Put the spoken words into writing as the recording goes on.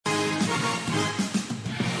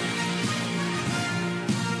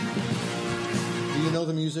know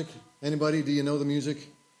the music? Anybody, do you know the music?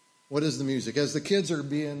 What is the music? As the kids are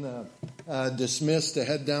being dismissed to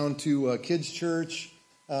head down to kids' church,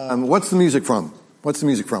 what's the music from? What's the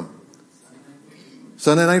music from?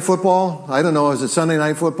 Sunday Night Football? I don't know. Is it Sunday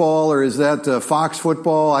Night Football or is that Fox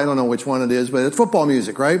Football? I don't know which one it is, but it's football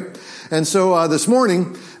music, right? And so this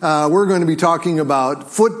morning, we're going to be talking about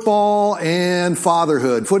football and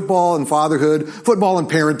fatherhood. Football and fatherhood. Football and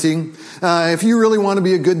parenting. If you really want to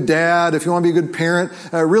be a good dad, if you want to be a good parent,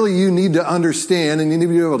 really you need to understand and you need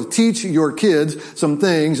to be able to teach your kids some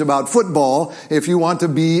things about football. If you want to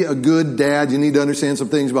be a good dad, you need to understand some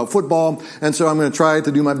things about football. And so I'm going to try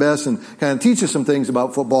to do my best and kind of teach you some things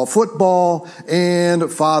about football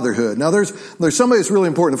and fatherhood. Now there's somebody that's really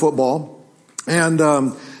important in football. And,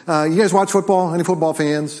 you guys watch football? Any football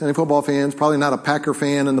fans? Any football fans? Probably not a Packer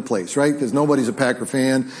fan in the place, right? Because nobody's a Packer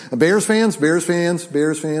fan. Bears fans? Bears fans?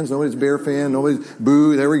 Bears fans? Nobody's a Bear fan. Nobody's,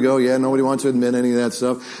 boo, there we go. Yeah, nobody wants to admit any of that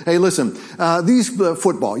stuff. Hey, listen, these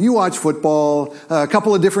football, you watch football, a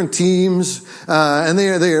couple of different teams, and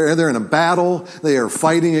they're in a battle. They are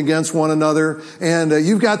fighting against one another. And,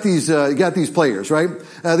 you got these players, right?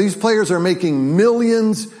 These players are making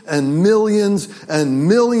millions and millions and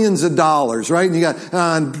millions of dollars, right? And you got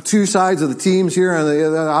on two sides of the teams here, on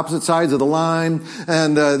the opposite sides of the line,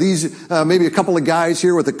 and these maybe a couple of guys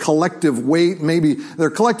here with a collective weight. Maybe their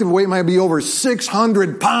collective weight might be over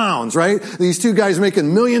 600 pounds, right? These two guys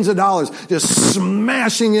making millions of dollars, just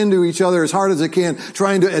smashing into each other as hard as they can,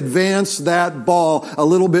 trying to advance that ball a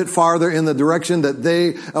little bit farther in the direction that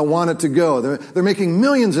they want it to go. They're making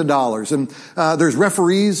millions of dollars, and there's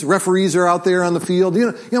referees. Referees are out there on the field.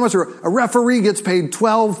 You know how much a referee gets paid?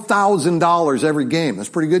 $12,000 every game. That's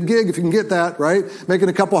a pretty good gig if you can get that, right? Making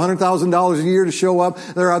a couple $100,000 a year to show up.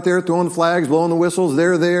 They're out there throwing the flags, blowing the whistles.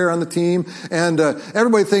 They're there on the team. And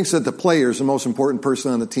everybody thinks that the player is the most important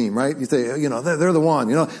person on the team, right? You say, they're the one.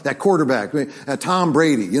 That quarterback, Tom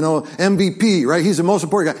Brady, MVP, right? He's the most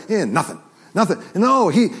important guy. Yeah, nothing. No,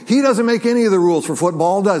 he doesn't make any of the rules for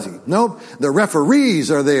football, does he? Nope. The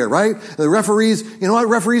referees are there, right? The referees, you know what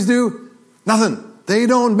referees do? Nothing. They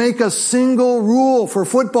don't make a single rule for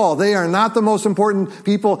football. They are not the most important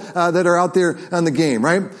people that are out there on the game,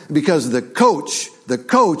 right? Because the coach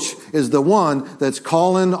is the one that's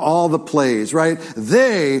calling all the plays, right?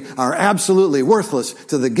 They are absolutely worthless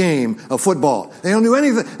to the game of football. They don't do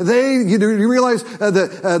anything. You realize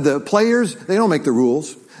the players, they don't make the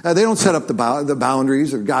rules. They don't set up the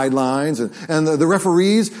boundaries or guidelines, and the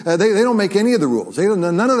referees, they don't make any of the rules.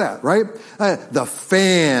 None of that, right?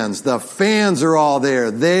 The fans are all there.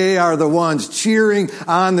 They are the ones cheering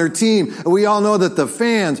on their team. We all know that the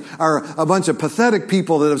fans are a bunch of pathetic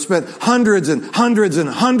people that have spent hundreds and hundreds and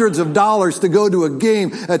hundreds of dollars to go to a game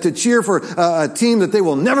to cheer for a team that they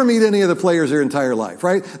will never meet any of the players their entire life,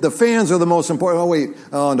 right? The fans are the most important.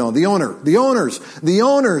 The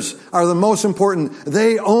owners are the most important.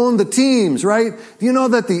 They own the teams, right? Do you know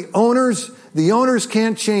that the owners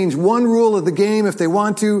can't change one rule of the game if they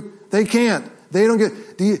want to? They can't. They don't get,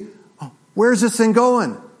 where's this thing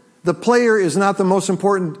going? The player is not the most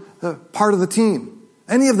important part of the team.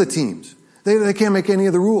 Any of the teams. They can't make any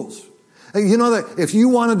of the rules. You know that if you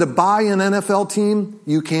wanted to buy an NFL team,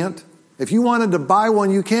 you can't. If you wanted to buy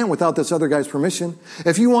one, you can't without this other guy's permission.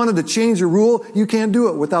 If you wanted to change a rule, you can't do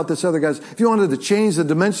it without this other guy's. If you wanted to change the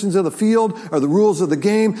dimensions of the field or the rules of the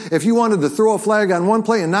game, if you wanted to throw a flag on one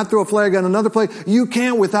play and not throw a flag on another play, you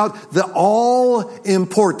can't without the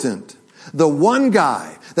all-important. The one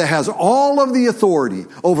guy that has all of the authority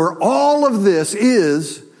over all of this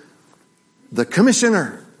is the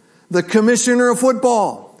commissioner of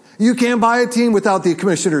football. You can't buy a team without the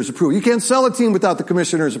commissioner's approval. You can't sell a team without the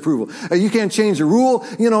commissioner's approval. You can't change a rule.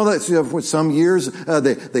 For some years,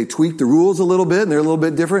 they tweak the rules a little bit and they're a little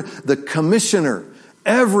bit different. The commissioner,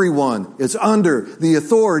 everyone is under the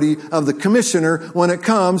authority of the commissioner when it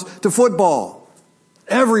comes to football.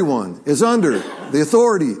 Everyone is under the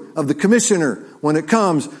authority of the commissioner when it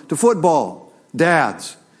comes to football.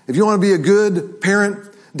 Dads, if you want to be a good parent,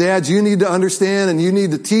 dads, you need to understand and you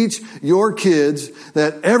need to teach your kids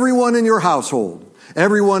that everyone in your household,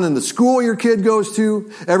 everyone in the school your kid goes to,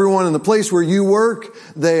 everyone in the place where you work,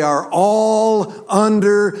 they are all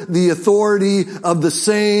under the authority of the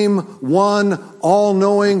same one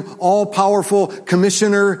all-knowing, all-powerful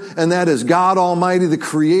commissioner, and that is God Almighty, the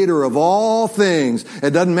creator of all things.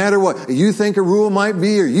 It doesn't matter what you think a rule might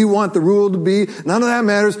be or you want the rule to be. None of that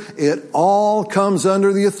matters. It all comes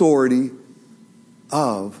under the authority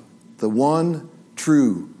of the one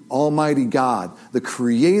true, Almighty God, the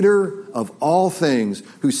creator of all things,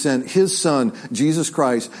 who sent his Son, Jesus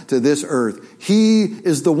Christ, to this earth. He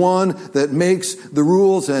is the one that makes the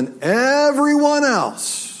rules, and everyone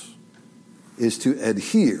else is to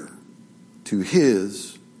adhere to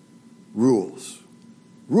his rules.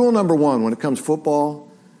 Rule number one, when it comes to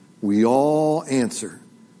football, we all answer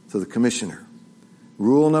to the commissioner.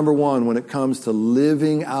 Rule number one, when it comes to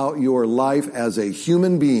living out your life as a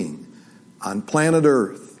human being on planet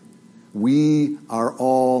Earth, we are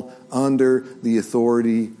all under the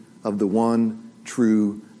authority of the one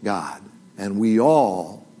true God. And we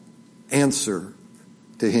all answer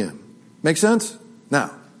to him. Make sense?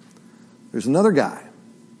 Now, there's another guy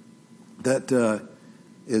that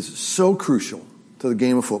is so crucial to the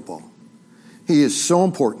game of football. He is so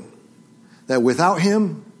important that without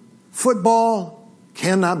him, football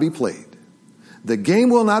cannot be played. The game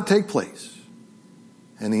will not take place.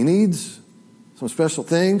 And he needs some special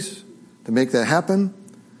things to make that happen.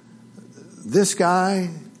 This guy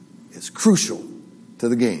is crucial to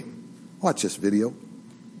the game. Watch this video.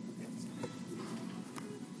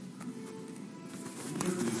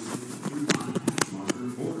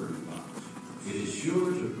 It is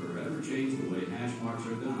sure to forever change the way hash marks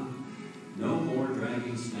are done. No more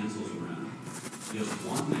dragging stencils around. Just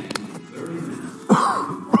one man in 30 minutes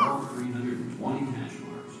will do all 320 hash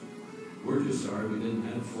marks. We're just sorry we didn't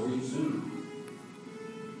have it for you sooner.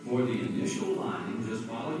 For the initial lining, just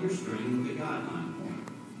follow your string with the guideline point.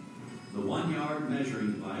 The 1 yard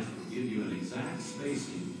measuring device will give you an exact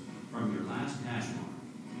spacing from your last hash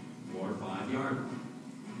mark, or 5 yard line.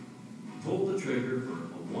 Pull the trigger for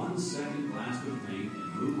a 1 second blast of paint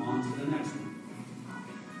and move on to the next one.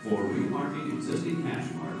 For remarking existing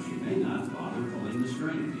hash marks, you may not bother pulling the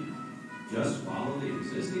string again. Just follow the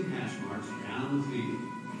existing hash marks down the field.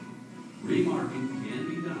 Remarking can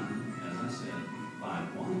be done, as I said, by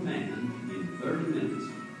one man in 30 minutes.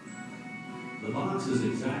 The box is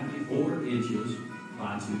exactly 4 inches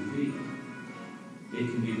by 2 feet. It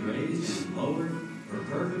can be raised and lowered for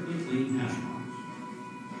perfectly clean hash marks.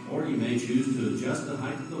 Or you may choose to adjust the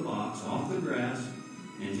height of the box off the grass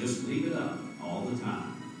and just leave it up all the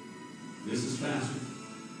time. This is faster,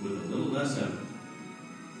 with a little less effort.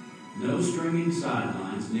 No stringing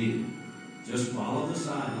sidelines needed. Just follow the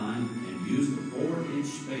sideline and use the 4-inch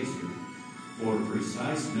spacer for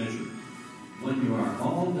precise measurement. When you are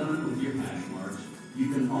all done with your hash marks,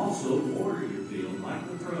 you can also border your field like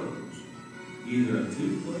the pros. Either a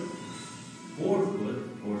 2-foot, 4-foot,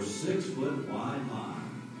 or 6-foot wide line.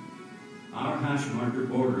 Our hash marker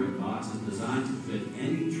bordering box is designed to fit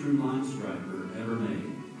any true line striper ever made.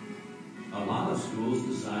 A lot of schools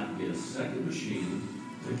decide to get a second machine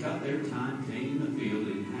to cut their time painting the field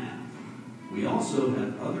in half. We also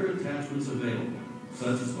have other attachments available,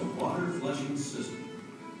 such as the water flushing system,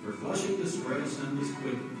 for flushing the spray assemblies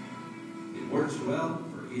quickly. It works well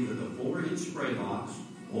for either the 4-inch spray box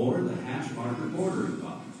or the hash marker bordering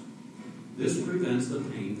box. This prevents the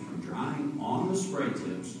paint from drying on the spray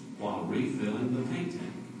tips while refilling the paint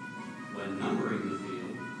tank. When numbering the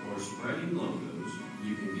field or spraying logos,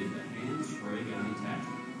 you can get the hand spray gun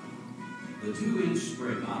attachment. The 2-inch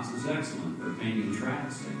spray box is excellent for painting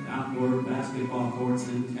tracks and outdoor basketball courts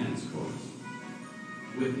and tennis courts.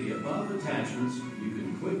 With the above attachments, you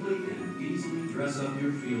can quickly and easily dress up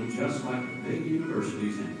your field just like the big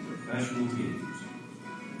universities and professional teams.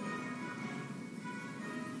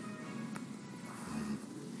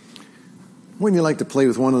 Wouldn't you like to play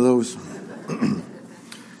with one of those?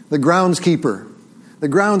 The groundskeeper. The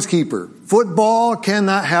groundskeeper. Football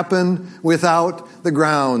cannot happen without the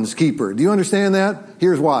groundskeeper. Do you understand that?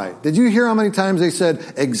 Here's why. Did you hear how many times they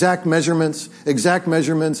said exact measurements, exact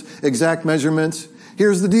measurements, exact measurements?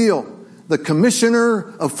 Here's the deal. The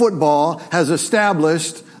commissioner of football has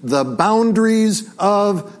established the boundaries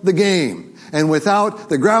of the game. And without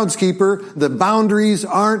the groundskeeper, the boundaries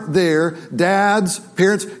aren't there. Dads,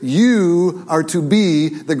 parents, you are to be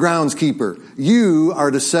the groundskeeper. You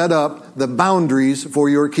are to set up the boundaries for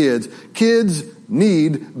your kids. Kids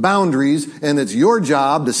need boundaries, and it's your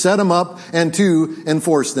job to set them up and to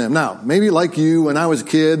enforce them. Now, maybe like you, when I was a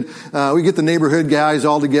kid, we get the neighborhood guys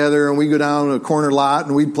all together, and we go down to a corner lot,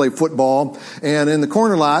 and we'd play football. And in the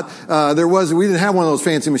corner lot, we didn't have one of those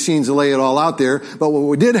fancy machines to lay it all out there, but what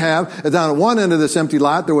we did have, down at one end of this empty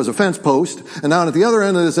lot, there was a fence post, and down at the other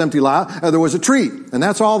end of this empty lot, there was a tree. And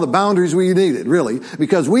that's all the boundaries we needed, really,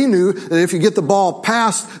 because we knew that if you get the ball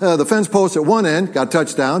past the fence post at one end, got a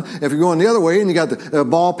touchdown. If you're going the other way and you got got the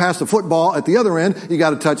ball past the football at the other end, you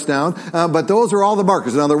got a touchdown. But those are all the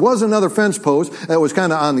markers. Now, there was another fence post that was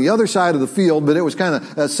kind of on the other side of the field, but it was kind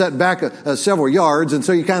of set back several yards, and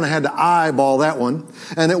so you kind of had to eyeball that one.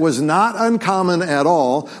 And it was not uncommon at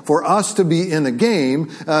all for us to be in a game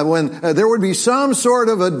when there would be some sort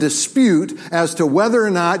of a dispute as to whether or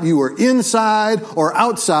not you were inside or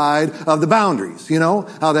outside of the boundaries. You know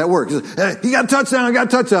how that works. Hey, he got a touchdown, I got a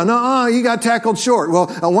touchdown. No, he got tackled short. Well,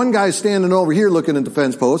 one guy's standing over here looking at the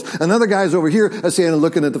fence post. Another guy's over here standing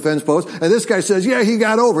looking at the fence post. And this guy says, yeah, he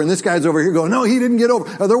got over. And this guy's over here going, no, he didn't get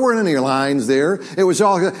over. There weren't any lines there. It was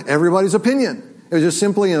all everybody's opinion. It was just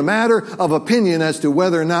simply a matter of opinion as to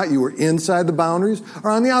whether or not you were inside the boundaries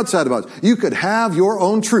or on the outside of the boundaries. You could have your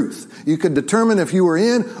own truth. You could determine if you were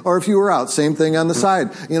in or if you were out. Same thing on the side.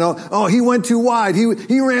 You know, oh, he went too wide. He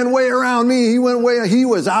ran way around me. He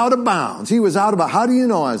was out of bounds. He was out of bounds. How do you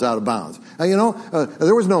know I was out of bounds?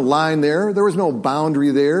 There was no line there. There was no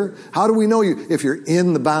boundary there. How do we know if you're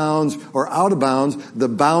in the bounds or out of bounds? The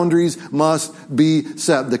boundaries must be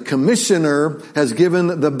set. The commissioner has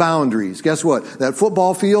given the boundaries. Guess what? That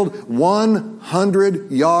football field,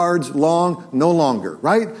 100 yards long, no longer,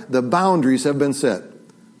 right? The boundaries have been set.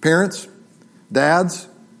 Parents, dads,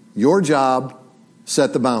 your job,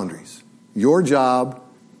 set the boundaries. Your job,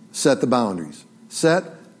 set the boundaries. Set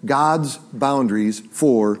God's boundaries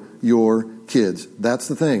for your kids. That's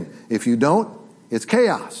the thing. If you don't, it's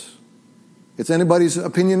chaos. It's anybody's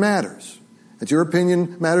opinion matters. It's your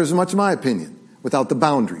opinion matters as much as my opinion. Without the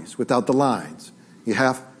boundaries, without the lines. You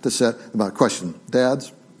have to set the boundaries. Question,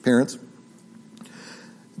 dads, parents,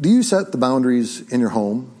 do you set the boundaries in your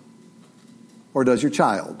home? Or does your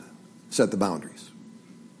child set the boundaries?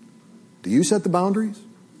 Do you set the boundaries?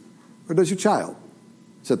 Or does your child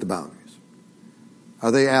set the boundaries?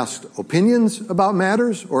 Are they asked opinions about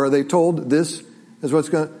matters? Or are they told this is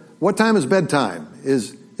what time is bedtime?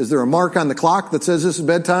 Is there a mark on the clock that says this is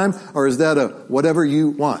bedtime? Or is that a whatever you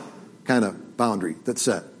want kind of boundary that's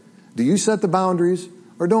set? Do you set the boundaries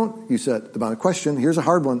or don't you set the boundary? Question, here's a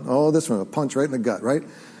hard one. Oh, this one, a punch right in the gut, right?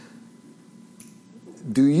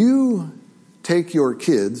 Do you take your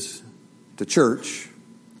kids to church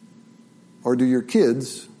or do your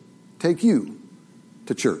kids take you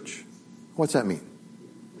to church? What's that mean?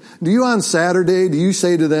 Do you on Saturday, do you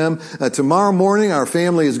say to them, tomorrow morning our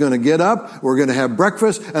family is going to get up, we're going to have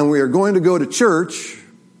breakfast, and we are going to go to church,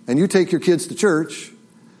 and you take your kids to church?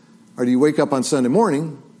 Or do you wake up on Sunday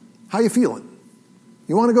morning, how you feeling?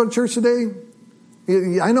 You want to go to church today?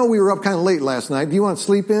 I know we were up kind of late last night. Do you want to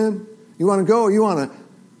sleep in? You want to go?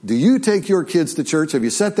 Do you take your kids to church? Have you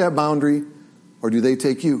set that boundary? Or do they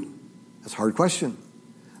take you? That's a hard question.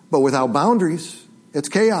 But without boundaries, it's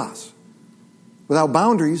chaos. Without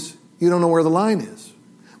boundaries, you don't know where the line is.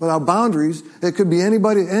 Without boundaries, it could be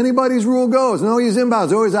anybody's rule goes. No, he's in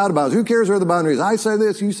bounds. Oh, he's out of bounds. Who cares where the boundary is? I say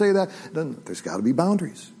this, you say that. There's got to be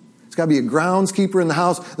boundaries. It's got to be a groundskeeper in the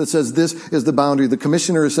house that says this is the boundary. The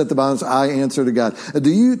commissioner has set the boundaries. I answer to God. Do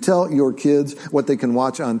you tell your kids what they can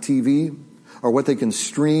watch on TV or what they can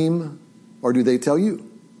stream, or do they tell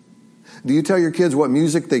you? Do you tell your kids what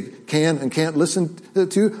music they can and can't listen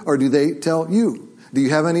to, or do they tell you? Do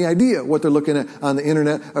you have any idea what they're looking at on the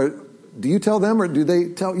internet? Or do you tell them or do they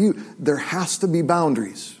tell you? There has to be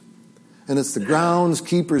boundaries. And it's the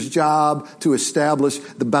groundskeeper's job to establish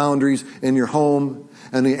the boundaries in your home.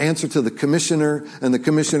 And the answer to the commissioner, and the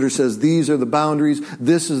commissioner says, these are the boundaries.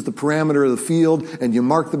 This is the parameter of the field. And you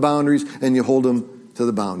mark the boundaries and you hold them to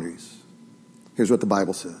the boundaries. Here's what the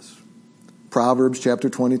Bible says. Proverbs chapter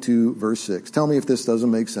 22, verse 6. Tell me if this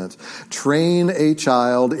doesn't make sense. Train a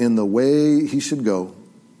child in the way he should go,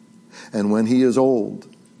 and when he is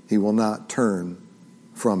old, he will not turn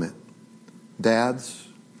from it. Dads,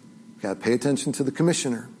 you got to pay attention to the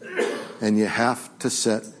commissioner, and you have to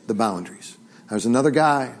set the boundaries. There's another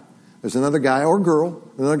guy or girl,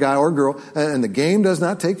 and the game does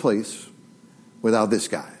not take place without this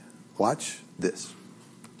guy. Watch this.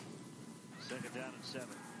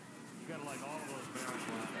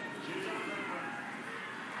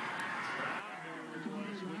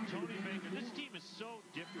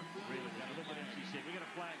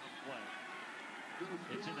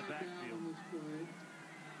 It's in the backfield.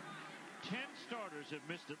 10 starters have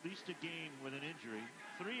missed at least a game with an injury.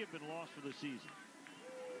 3 have been lost for the season.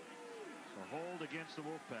 A hold against the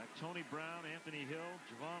Wolfpack. Tony Brown, Anthony Hill,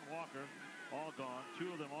 Javon Walker, all gone.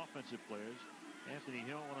 2 of them offensive players. Anthony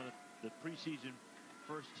Hill, one of the preseason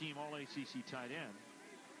first-team All-ACC tight end.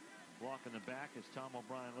 Block in the back as Tom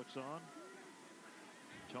O'Brien looks on.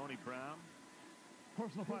 Tony Brown.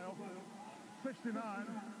 Personal foul. 69.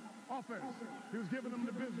 Offense. He was giving them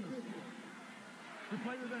the business. He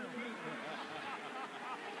played it down.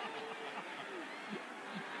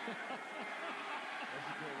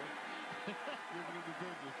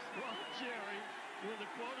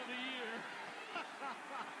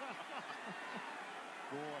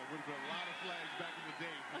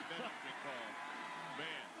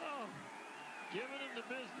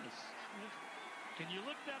 the business. Can you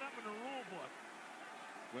look that up in the rule book?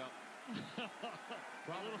 Well,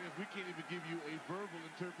 problem is we can't even give you a verbal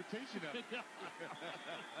interpretation of it.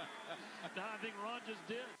 No, I think Ron just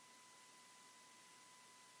did.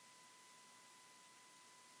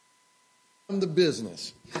 The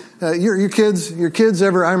business. Your kids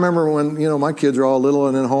ever, I remember when, my kids are all little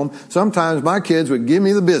and at home, sometimes my kids would give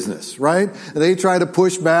me the business, right? And they try to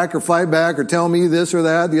push back or fight back or tell me this or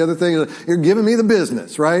that, the other thing, you're giving me the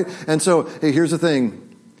business, right? And so, hey, here's the thing.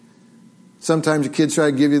 Sometimes your kids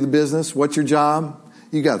try to give you the business. What's your job?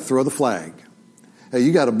 You got to throw the flag. Hey,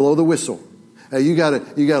 you got to blow the whistle. You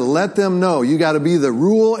got to let them know. You got to be the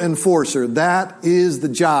rule enforcer. That is the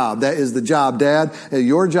job. That is the job, Dad.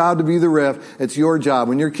 Your job to be the ref. It's your job.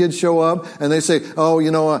 When your kids show up and they say, "Oh,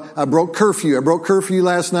 I broke curfew. I broke curfew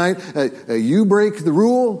last night." You break the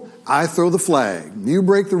rule, I throw the flag. You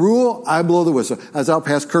break the rule, I blow the whistle. I was out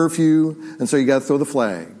past curfew, and so you got to throw the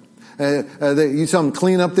flag. You tell them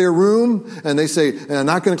clean up their room, and they say, "I'm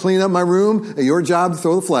not going to clean up my room." Your job to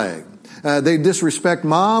throw the flag. They disrespect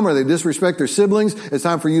mom or they disrespect their siblings. It's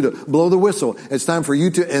time for you to blow the whistle. It's time for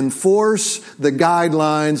you to enforce the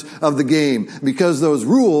guidelines of the game because those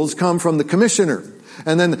rules come from the commissioner.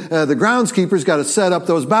 And then the groundskeeper's got to set up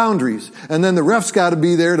those boundaries. And then the ref's got to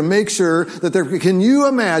be there to make sure that can you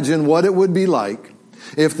imagine what it would be like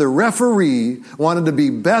if the referee wanted to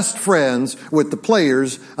be best friends with the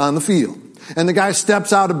players on the field? And the guy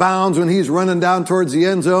steps out of bounds when he's running down towards the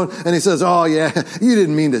end zone, and he says, "Oh yeah, you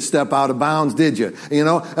didn't mean to step out of bounds, did you?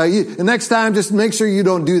 Next time, just make sure you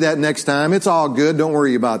don't do that next time. It's all good. Don't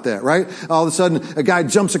worry about that," right? All of a sudden, a guy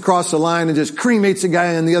jumps across the line and just cremates the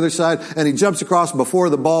guy on the other side, and he jumps across before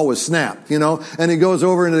the ball was snapped, and he goes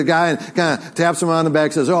over into the guy and kind of taps him on the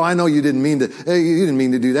back, says, "Oh, I know you didn't mean to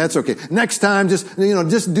do that. It's okay. Next time, just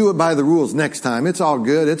do it by the rules next time. It's all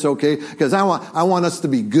good. It's okay, because I want us to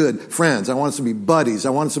be good friends. I want us to be buddies. I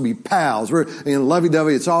want us to be pals. We're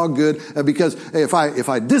lovey-dovey. It's all good because if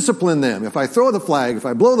I discipline them, if I throw the flag, if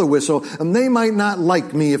I blow the whistle, they might not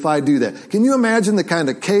like me if I do that." Can you imagine the kind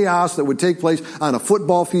of chaos that would take place on a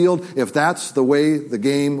football field if that's the way the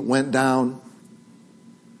game went down?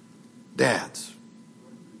 Dads,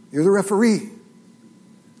 you're the referee.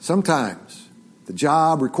 Sometimes the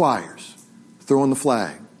job requires throwing the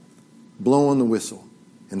flag, blowing the whistle,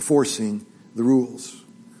 enforcing the rules.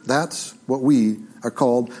 That's what we are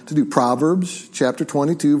called to do. Proverbs chapter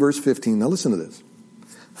 22, verse 15. Now listen to this.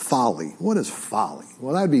 Folly. What is folly?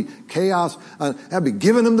 Well, that'd be chaos. That'd be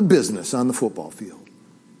giving them the business on the football field.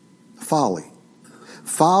 Folly.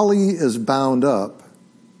 Folly is bound up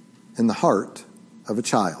in the heart of a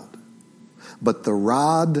child, but the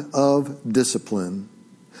rod of discipline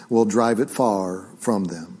will drive it far from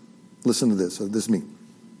them. Listen to this. This is me.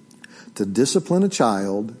 To discipline a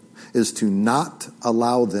child is to not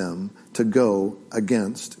allow them to go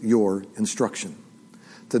against your instruction.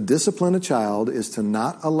 To discipline a child is to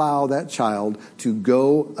not allow that child to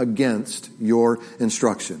go against your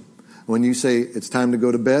instruction. When you say it's time to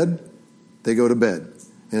go to bed, they go to bed.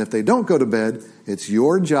 And if they don't go to bed, it's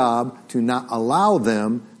your job to not allow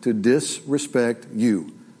them to disrespect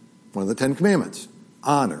you. One of the 10 Commandments.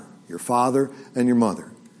 Honor your father and your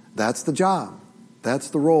mother. That's the job. That's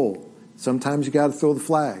the role. Sometimes you got to throw the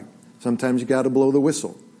flag. Sometimes you got to blow the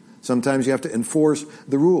whistle. Sometimes you have to enforce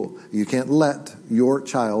the rule. You can't let your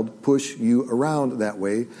child push you around that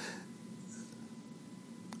way.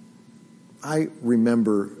 I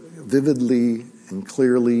remember vividly and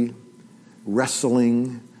clearly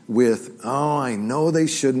wrestling with, I know they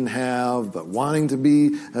shouldn't have, but wanting to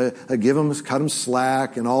be, cut them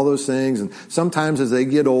slack and all those things. And sometimes as they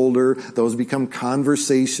get older, those become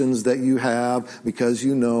conversations that you have because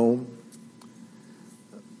you know.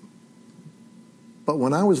 But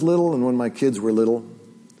when I was little and when my kids were little,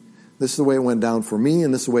 this is the way it went down for me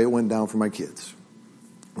and this is the way it went down for my kids.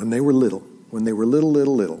 When they were little,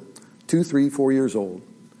 2, 3, 4 years old,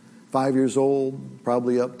 5 years old,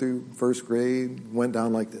 probably up through first grade, went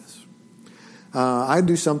down like this. I'd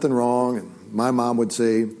do something wrong and my mom would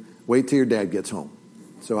say, "Wait till your dad gets home."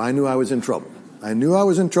 So I knew I was in trouble. I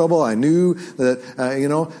knew that,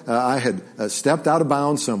 I had stepped out of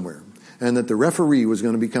bounds somewhere and that the referee was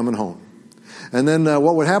going to be coming home. And then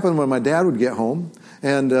what would happen when my dad would get home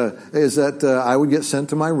is that I would get sent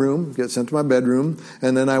to my room, get sent to my bedroom,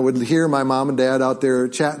 and then I would hear my mom and dad out there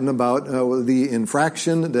chatting about the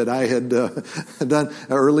infraction that I had done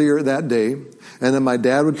earlier that day. And then my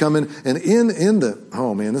dad would come in, and in the,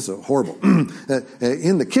 oh man, this is horrible.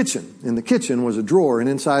 In the kitchen was a drawer, and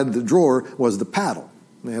inside the drawer was the paddle.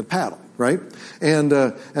 They had a paddle, right?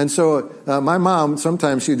 And so my mom,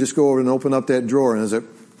 sometimes she'd just go over and open up that drawer, and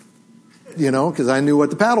because I knew what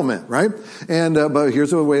the paddle meant, right? And but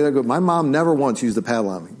here's the way that goes. My mom never once used the paddle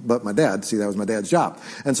on me, but my dad. See, that was my dad's job.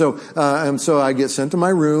 And so I get sent to my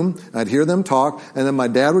room. I'd hear them talk, and then my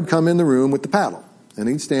dad would come in the room with the paddle, and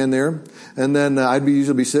he'd stand there, and then I'd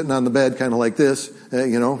usually be sitting on the bed, kind of like this,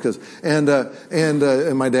 because and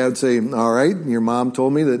my dad would say, "All right, your mom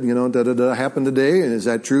told me that da happened today, and is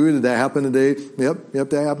that true? Did that happen today? Yep,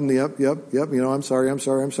 that happened. Yep. I'm sorry.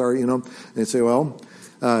 And they'd say, well.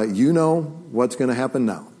 You know what's going to happen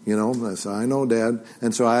now. So I know, Dad.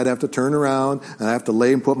 And so I'd have to turn around and I have to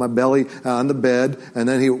lay and put my belly on the bed, and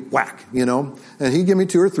then he'd whack, and he'd give me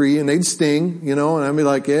 2 or 3 and they'd sting, and I'd be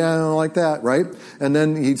like, yeah, I don't like that, right? And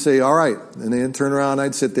then he'd say, all right. And then I'd turn around,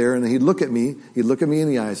 I'd sit there, and he'd look at me in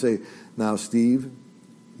the eye and say, now, Steve,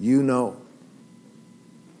 you know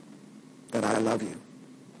that I love you.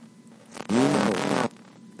 You know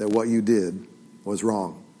that what you did was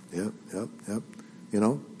wrong. Yep.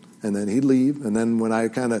 And then he'd leave, and then when I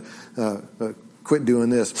kind of quit doing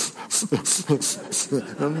this,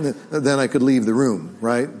 then I could leave the room,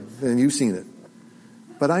 right? And you've seen it.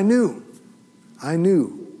 But I knew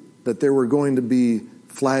that there were going to be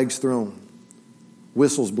flags thrown,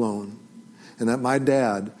 whistles blown, and that my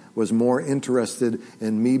dad was more interested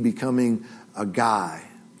in me becoming a guy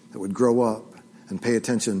that would grow up and pay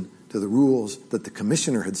attention to the rules that the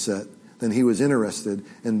commissioner had set than he was interested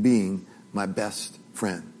in being my best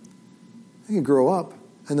friend. You grow up,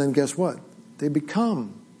 and then guess what? They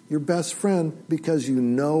become your best friend because you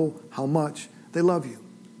know how much they love you.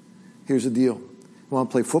 Here's the deal. You want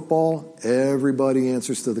to play football? Everybody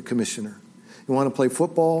answers to the commissioner. You want to play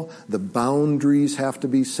football? The boundaries have to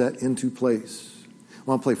be set into place. You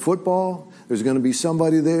want to play football? There's going to be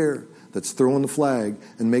somebody there that's throwing the flag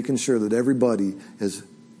and making sure that everybody is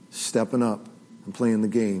stepping up and playing the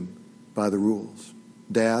game by the rules.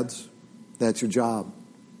 Dads, that's your job.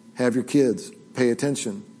 Have your kids pay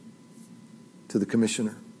attention to the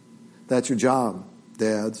commissioner. That's your job,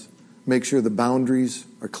 dads. Make sure the boundaries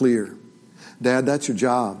are clear. Dad, that's your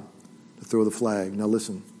job, to throw the flag. Now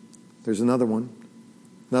listen, there's another one.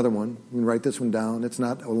 You can write this one down. It's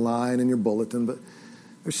not a line in your bulletin, but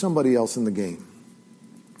there's somebody else in the game.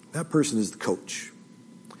 That person is the coach.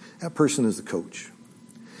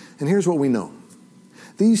 And here's what we know.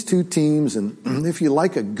 These 2 teams, and if you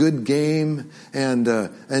like a good game, and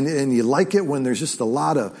you like it when there's just a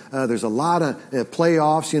lot of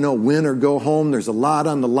playoffs, win or go home. There's a lot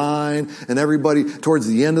on the line, and everybody towards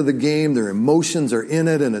the end of the game, their emotions are in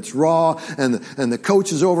it, and it's raw. And the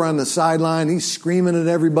coach is over on the sideline, he's screaming at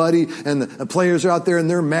everybody, and the players are out there and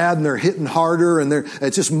they're mad and they're hitting harder, and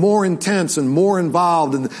it's just more intense and more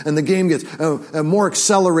involved, and the game gets more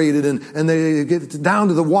accelerated, and they get down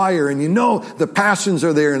to the wire, and the passions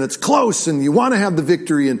are there, and it's close, and you want to have the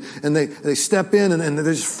victory, and they step in, and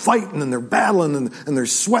they're just fighting, and they're battling, and they're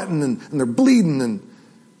sweating, and they're bleeding, and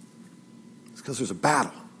it's because there's a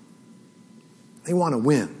battle. They want to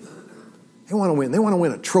win. They want to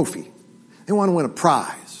win a trophy. They want to win a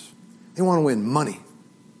prize. They want to win money.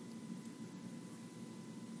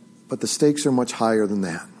 But the stakes are much higher than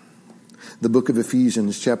that. The book of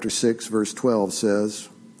Ephesians, chapter 6, verse 12 says,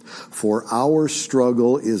 for our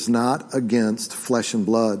struggle is not against flesh and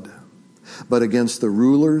blood, but against the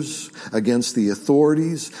rulers, against the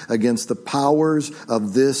authorities, against the powers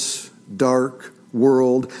of this dark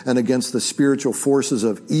world, and against the spiritual forces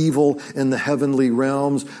of evil in the heavenly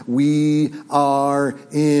realms. We are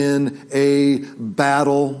in a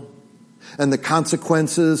battle, and the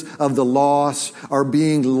consequences of the loss are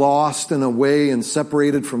being lost in a way and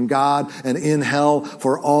separated from God and in hell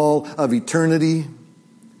for all of eternity.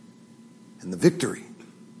 And the victory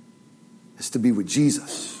is to be with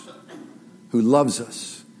Jesus, who loves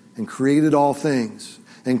us and created all things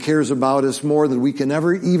and cares about us more than we can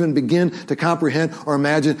ever even begin to comprehend or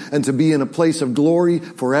imagine, and to be in a place of glory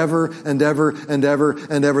forever and ever and ever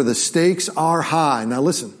and ever. The stakes are high. Now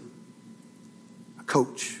listen, a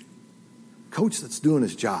coach that's doing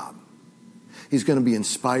his job, he's going to be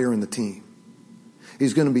inspiring the team.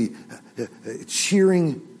 He's going to be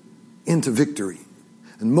cheering into victory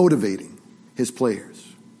and motivating his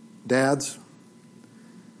players. Dads,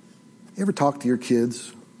 you ever talk to your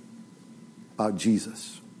kids about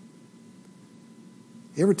Jesus?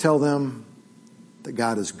 You ever tell them that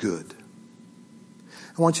God is good?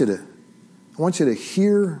 I want you to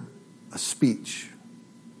hear a speech,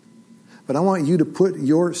 but I want you to put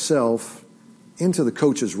yourself into the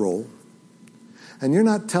coach's role, and you're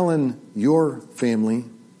not telling your family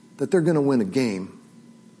that they're going to win a game,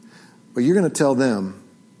 but you're going to tell them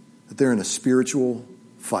that they're in a spiritual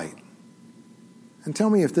fight. And tell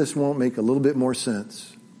me if this won't make a little bit more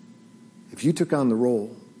sense if you took on the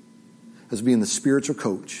role as being the spiritual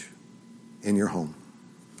coach in your home.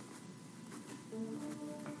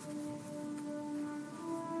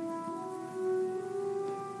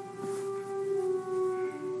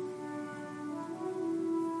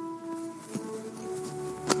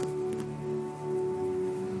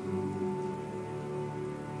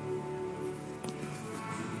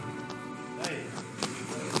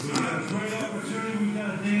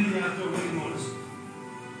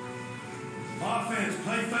 Offense,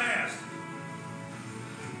 play fast.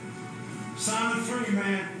 Simon free,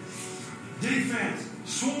 man. Defense,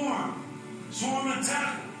 swarm. Swarm and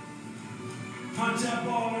tackle. Punch that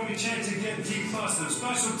ball every chance you get and keep busting.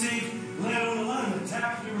 Special teams, land on the line.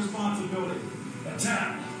 Attack your responsibility.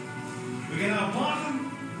 Attack. We got out block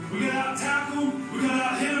them. We got out tackle them. We got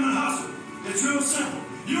out hit them and hustle. It's real simple.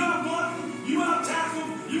 You out block them. You out tackle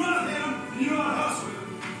them. You out hit them. And you out hustle.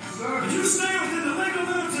 If you stay within the legal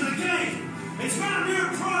limits of the game, it's not mere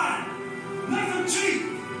pride. Make them cheat.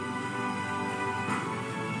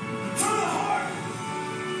 From the heart.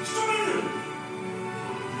 Straight in.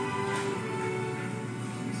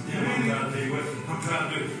 Damn, I'm trying to tell you what. I'm trying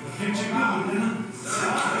to do. Can't you go, man?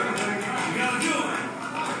 You got to do it.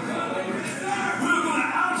 We're going to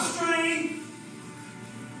outstrain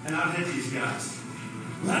and out-hit these guys.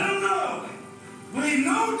 Let them know. Leave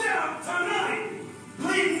no doubt tonight.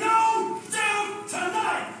 Leave no doubt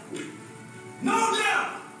tonight. No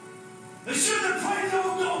doubt. They shouldn't have played no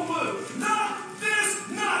blue. Not this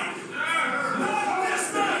night. Not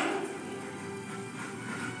this night.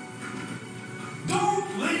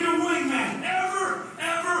 Don't let your wingman ever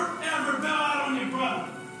bow out on your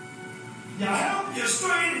brother. You help, you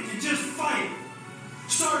strain, and you just fight.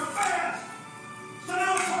 Start fast. Stay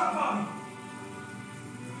on top of them.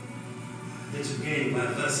 It's a game,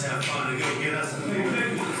 but let's have fun and go get us a big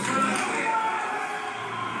victory.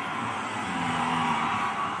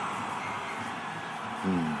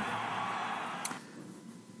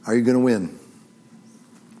 Are you going to win?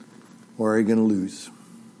 Or are you going to lose?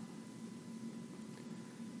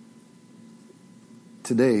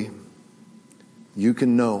 Today, you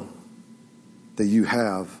can know that you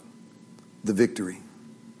have the victory.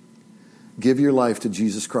 Give your life to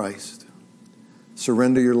Jesus Christ.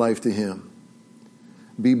 Surrender your life to Him.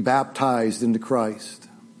 Be baptized into Christ.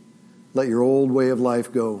 Let your old way of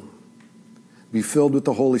life go. Be filled with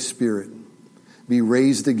the Holy Spirit. Be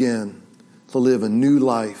raised again to live a new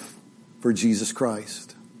life for Jesus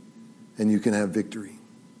Christ. And you can have victory.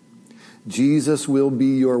 Jesus will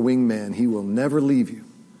be your wingman. He will never leave you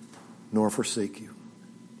nor forsake you.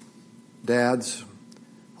 Dads,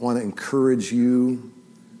 I want to encourage you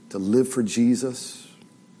to live for Jesus,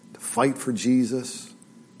 to fight for Jesus,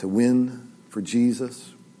 to win for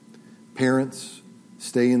Jesus. Parents,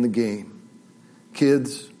 stay in the game.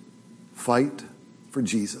 Kids, fight for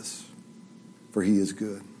Jesus, for He is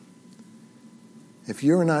good. If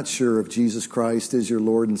you're not sure if Jesus Christ is your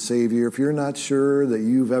Lord and Savior, if you're not sure that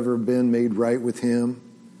you've ever been made right with Him,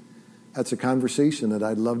 that's a conversation that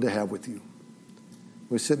I'd love to have with you.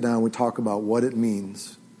 We sit down, we talk about what it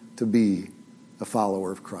means to be a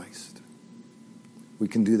follower of Christ. We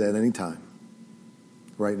can do that anytime.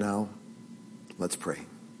 Right now, let's pray.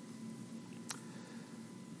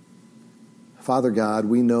 Father God,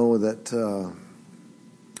 we know that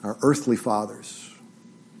our earthly fathers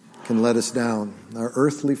can let us down. Our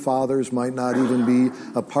earthly fathers might not even be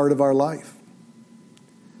a part of our life.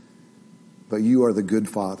 But you are the good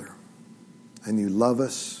Father. And you love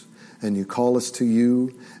us. And you call us to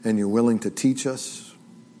you. And you're willing to teach us.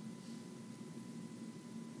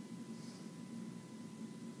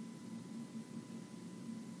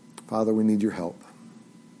 Father, we need your help.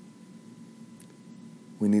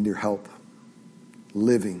 We need your help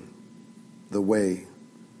living the way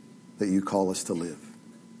that you call us to live.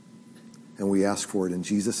 And we ask for it in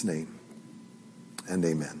Jesus' name. And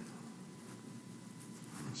amen.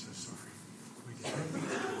 I'm so sorry.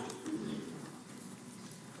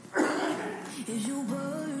 Is your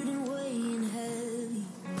burden weighing heavy?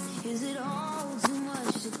 Is it all?